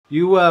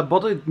You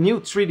bought a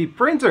new 3D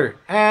printer,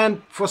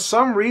 and for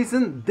some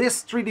reason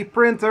this 3D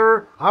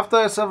printer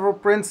after several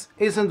prints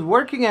isn't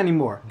working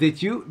anymore.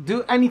 Did you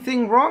do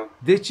anything wrong?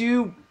 Did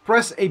you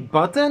press a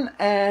button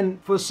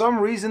and for some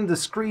reason the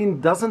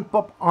screen doesn't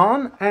pop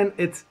on and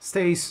it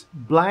stays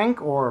blank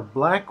or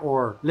black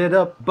or lit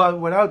up but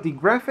without the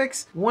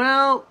graphics?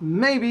 Well,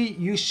 maybe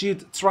you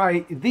should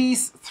try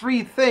these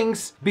 3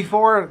 things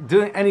before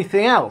doing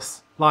anything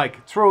else,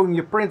 like throwing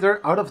your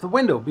printer out of the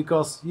window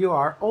because you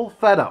are all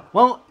fed up.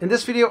 Well, in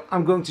this video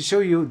I'm going to show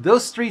you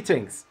those 3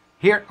 things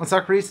here on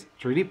Zachary's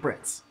 3D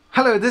Prints.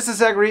 Hello, this is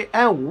Zachary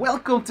and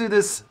welcome to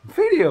this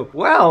video.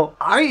 Well,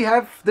 I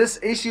have this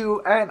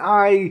issue and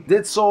I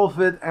did solve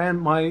it,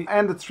 and my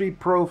Ender 3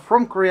 Pro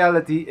from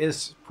Creality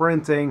is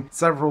printing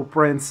several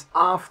prints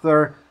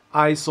after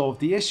I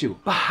solved the issue.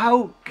 But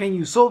how can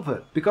you solve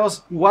it?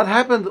 Because what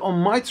happened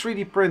on my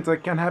 3D printer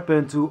can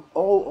happen to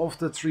all of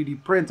the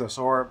 3D printers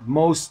or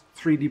most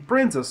 3D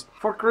printers.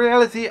 For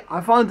Creality,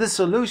 I found this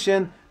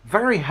solution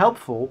very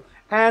helpful,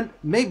 and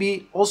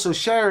maybe also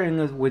sharing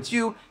it with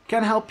you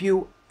can help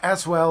you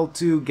as well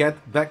to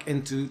get back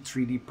into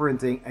 3D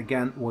printing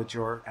again with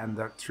your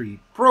Ender 3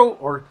 Pro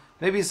or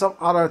maybe some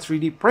other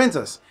 3D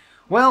printers.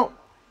 Well,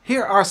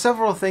 here are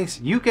several things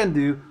you can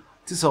do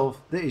to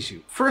solve the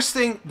issue. First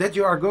thing that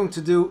you are going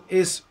to do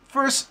is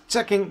first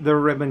checking the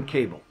ribbon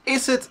cable.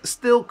 Is it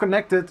still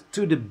connected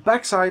to the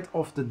backside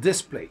of the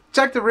display?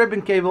 Check the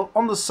ribbon cable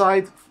on the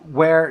side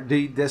where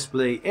the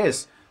display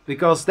is,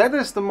 because that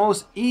is the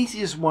most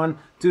easiest one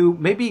to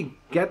maybe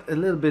get a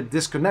little bit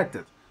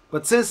disconnected.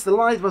 But since the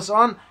light was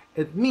on,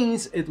 it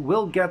means it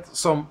will get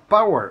some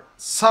power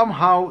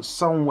somehow,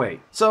 some way.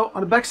 So on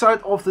the back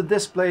side of the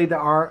display there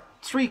are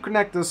 3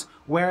 connectors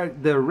where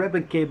the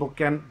ribbon cable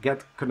can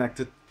get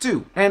connected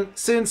to. And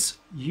since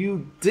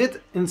you did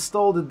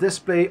install the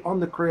display on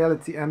the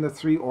Creality Ender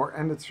 3 or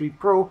Ender 3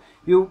 Pro,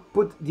 you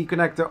put the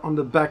connector on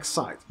the back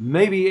side.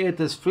 Maybe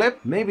it is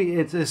flipped, maybe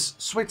it is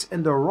switched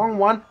in the wrong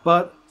one,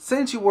 but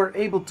since you were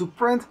able to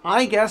print,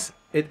 I guess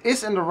it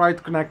is in the right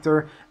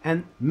connector,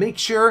 and make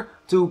sure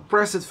to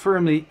press it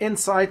firmly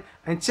inside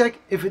and check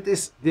if it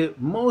is the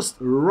most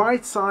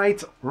right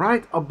side,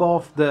 right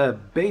above the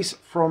base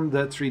from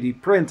the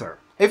 3D printer.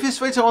 If you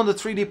switch on the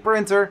 3D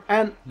printer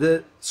and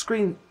the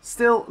screen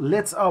still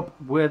lights up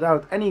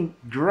without any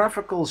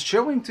graphical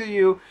showing to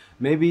you,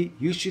 maybe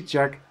you should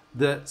check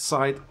the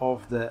side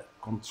of the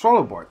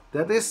controller board.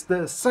 That is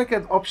the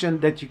second option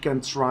that you can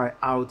try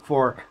out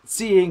for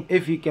seeing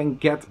if you can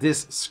get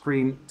this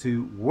screen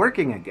to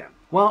working again.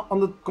 Well, on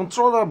the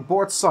controller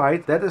board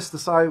side, that is the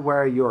side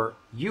where your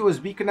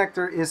USB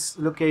connector is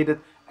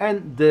located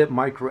and the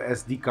micro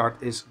SD card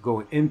is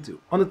going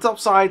into. On the top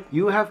side,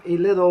 you have a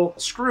little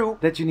screw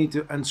that you need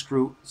to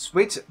unscrew.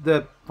 Switch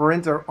the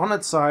printer on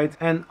its side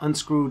and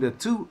unscrew the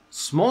 2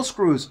 small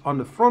screws on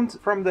the front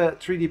from the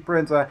 3D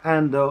printer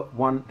and the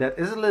one that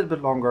is a little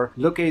bit longer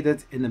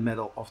located in the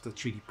middle of the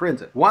 3D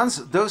printer. Once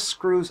those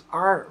screws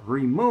are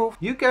removed,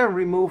 you can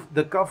remove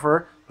the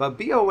cover, but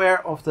be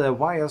aware of the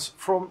wires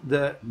from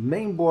the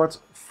mainboard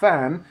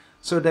fan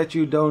so that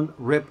you don't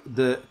rip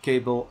the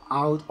cable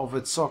out of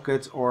its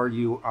socket or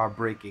you are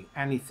breaking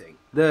anything.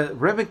 The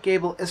ribbon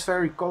cable is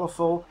very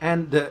colorful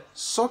and the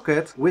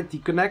socket with the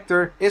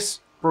connector is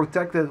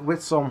protected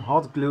with some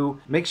hot glue.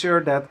 Make sure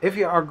that if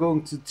you are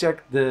going to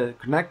check the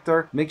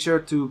connector, make sure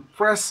to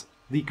press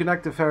the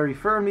connector very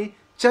firmly.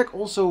 Check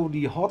also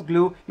the hot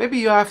glue. Maybe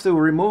you have to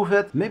remove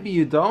it, maybe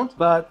you don't,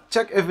 but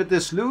check if it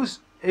is loose.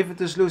 If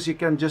it is loose, you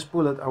can just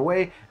pull it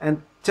away,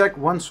 and check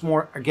once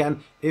more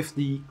again if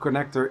the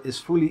connector is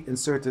fully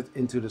inserted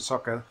into the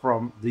socket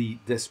from the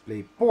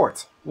display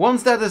port.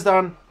 Once that is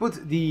done,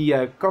 put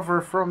the cover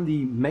from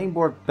the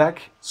mainboard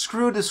back,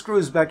 screw the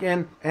screws back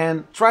in,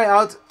 and try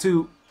out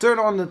to turn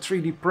on the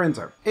 3D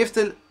printer. If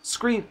the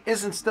screen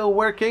isn't still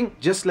working,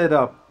 just lit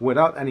up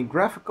without any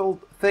graphical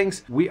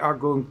things, we are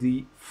going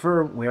the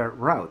firmware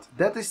route.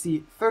 That is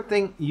the third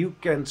thing you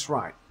can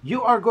try.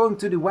 You are going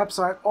to the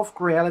website of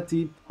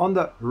Creality. On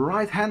the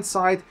right hand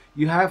side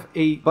you have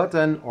a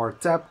button or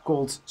tab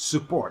called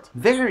support.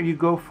 There you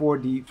go for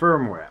the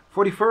firmware.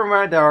 For the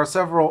firmware there are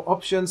several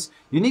options.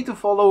 You need to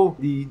follow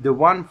the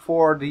one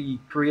for the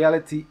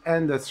Creality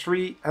Ender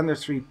 3, Ender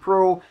 3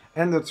 Pro,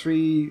 Ender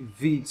 3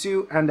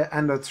 V2 and the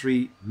Ender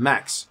 3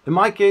 Max. In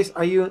my case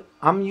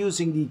I'm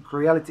using the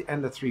Creality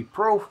Ender 3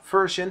 Pro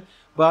version,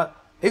 but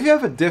if you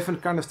have a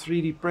different kind of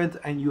 3D print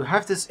and you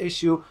have this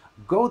issue,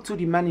 go to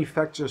the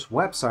manufacturer's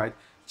website,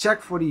 check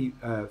for the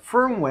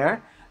firmware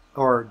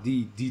or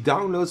the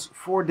downloads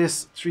for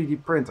this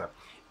 3D printer.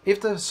 If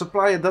the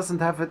supplier doesn't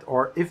have it,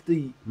 or if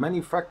the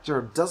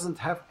manufacturer doesn't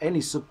have any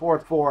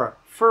support for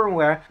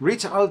firmware,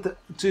 reach out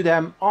to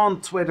them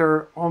on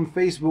Twitter, on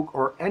Facebook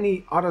or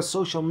any other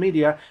social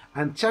media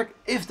and check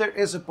if there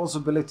is a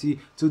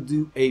possibility to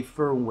do a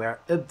firmware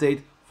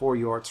update for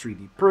your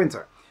 3D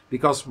printer.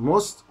 Because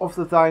most of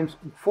the times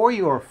for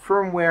your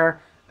firmware,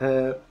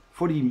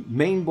 for the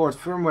mainboard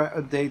firmware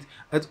update,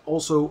 it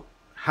also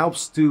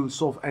helps to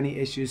solve any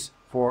issues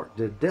for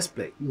the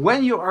display.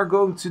 When you are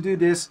going to do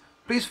this,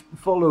 please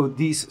follow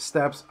these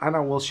steps and I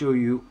will show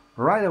you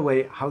right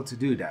away how to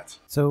do that.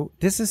 So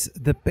this is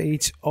the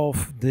page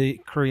of the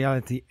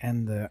Creality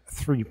and the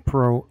 3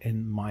 Pro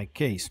in my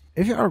case.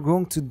 If you are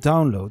going to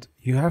download,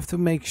 you have to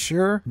make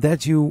sure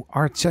that you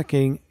are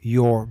checking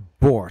your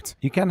board.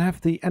 You can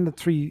have the Ender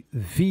 3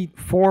 V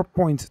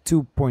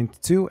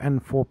 4.2.2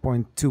 and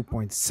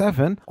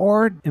 4.2.7,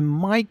 or in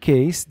my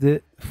case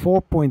the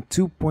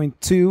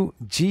 4.2.2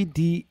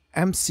 GD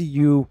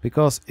MCU,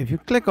 because if you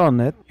click on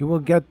it you will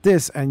get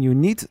this and you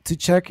need to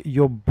check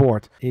your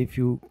board. If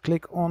you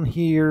click on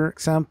here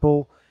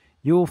example,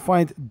 you will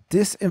find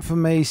this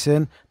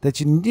information that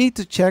you need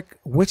to check,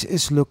 which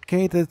is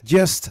located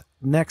just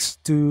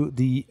next to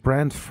the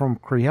brand from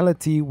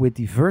Creality with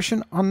the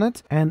version on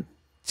it, and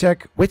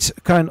check which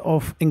kind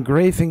of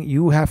engraving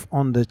you have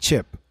on the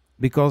chip,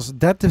 because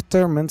that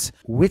determines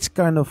which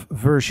kind of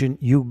version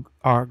you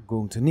are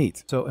going to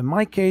need. So in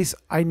my case,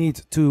 I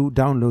need to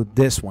download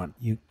this one.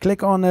 You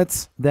click on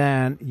it,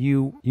 then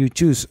you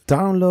choose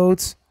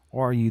downloads,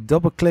 or you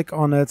double click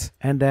on it,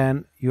 and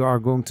then you are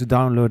going to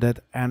download it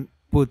and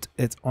put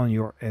it on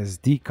your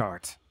SD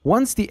card.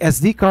 Once the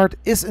SD card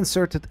is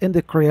inserted in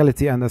the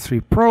Creality Ender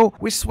 3 Pro,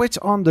 we switch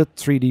on the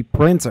 3D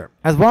printer.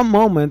 At one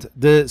moment,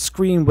 the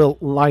screen will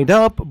light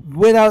up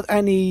without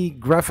any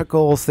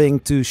graphical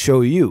thing to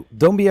show you.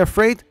 Don't be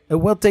afraid, it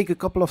will take a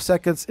couple of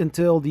seconds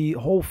until the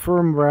whole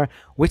firmware,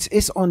 which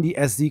is on the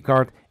SD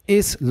card,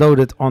 is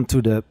loaded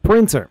onto the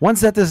printer. Once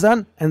that is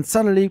done, and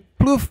suddenly,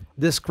 poof,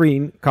 the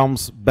screen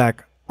comes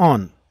back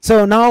on.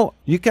 So now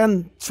you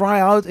can try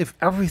out if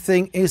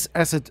everything is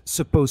as it's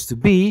supposed to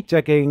be,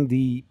 checking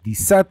the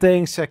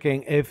settings,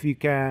 checking if you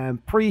can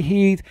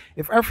preheat,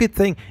 if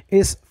everything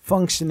is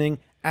functioning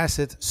as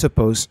it's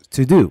supposed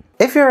to do.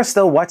 If you are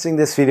still watching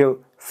this video,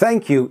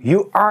 thank you,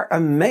 you are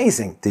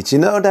amazing. Did you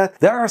know that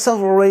there are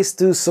several ways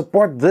to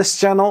support this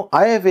channel?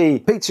 I have a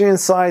Patreon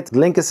site,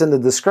 link is in the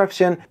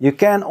description. You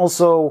can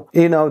also,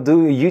 do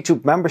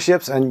YouTube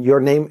memberships and your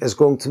name is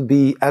going to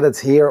be added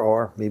here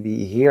or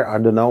maybe here, I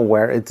don't know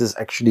where it is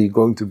actually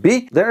going to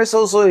be. There is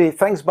also a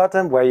thanks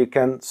button where you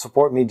can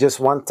support me just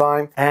one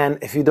time. And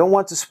if you don't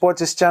want to support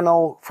this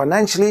channel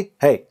financially,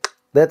 hey,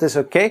 that is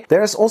okay.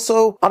 There's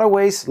also other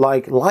ways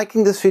like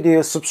liking this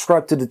video,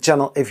 subscribe to the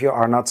channel if you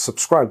are not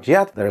subscribed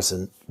yet. There's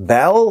a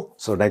bell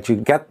so that you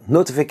get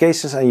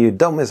notifications and you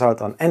don't miss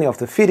out on any of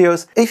the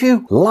videos. If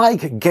you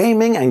like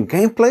gaming and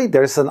gameplay,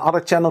 there's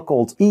another channel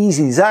called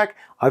Easy Zach.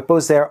 I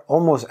post there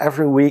almost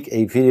every week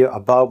a video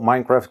about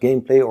Minecraft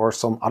gameplay or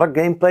some other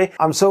gameplay.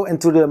 I'm so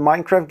into the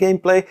Minecraft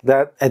gameplay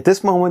that at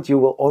this moment you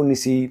will only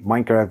see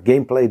Minecraft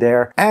gameplay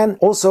there. And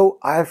also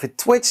I have a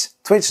Twitch,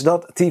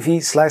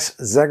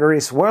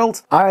 twitch.tv/Zachary's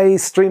World. I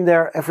stream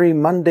there every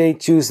Monday,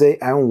 Tuesday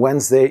and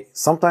Wednesday.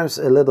 Sometimes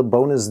a little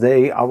bonus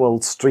day I will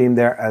stream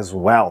there as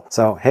well.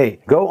 So hey,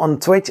 go on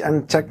Twitch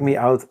and check me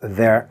out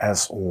there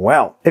as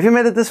well. If you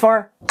made it this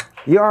far,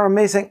 you are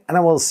amazing and I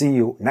will see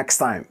you next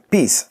time.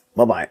 Peace.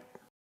 Bye-bye.